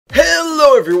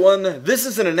Hello everyone, this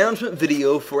is an announcement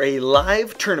video for a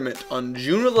live tournament on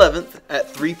June 11th at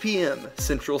 3 p.m.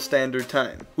 Central Standard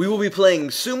Time. We will be playing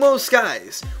Sumo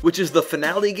Skies, which is the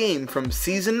finale game from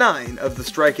Season 9 of the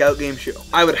Strikeout game show.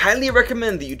 I would highly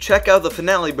recommend that you check out the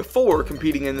finale before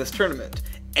competing in this tournament.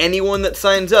 Anyone that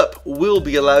signs up will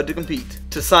be allowed to compete.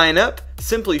 To sign up,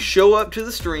 simply show up to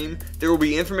the stream. There will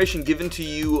be information given to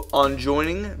you on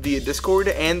joining via Discord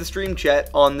and the stream chat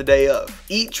on the day of.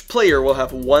 Each player will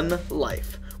have one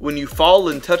life. When you fall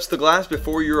and touch the glass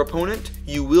before your opponent,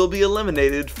 you will be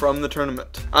eliminated from the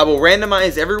tournament. I will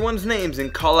randomize everyone's names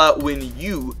and call out when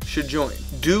you should join.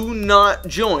 Do not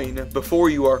join before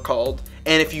you are called,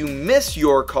 and if you miss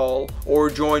your call or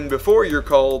join before you're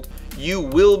called, you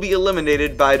will be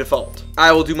eliminated by default.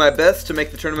 I will do my best to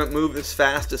make the tournament move as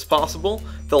fast as possible.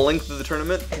 The length of the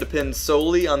tournament depends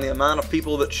solely on the amount of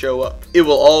people that show up. It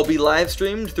will all be live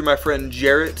streamed through my friend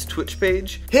Jarrett's Twitch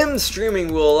page. Him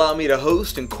streaming will allow me to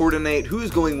host and coordinate who's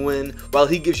going when, while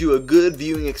he gives you a good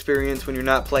viewing experience when you're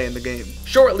not playing the game.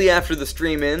 Shortly after the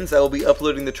stream ends, I will be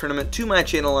uploading the tournament to my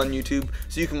channel on YouTube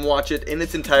so you can watch it in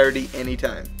its entirety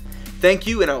anytime. Thank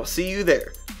you, and I will see you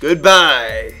there.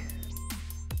 Goodbye!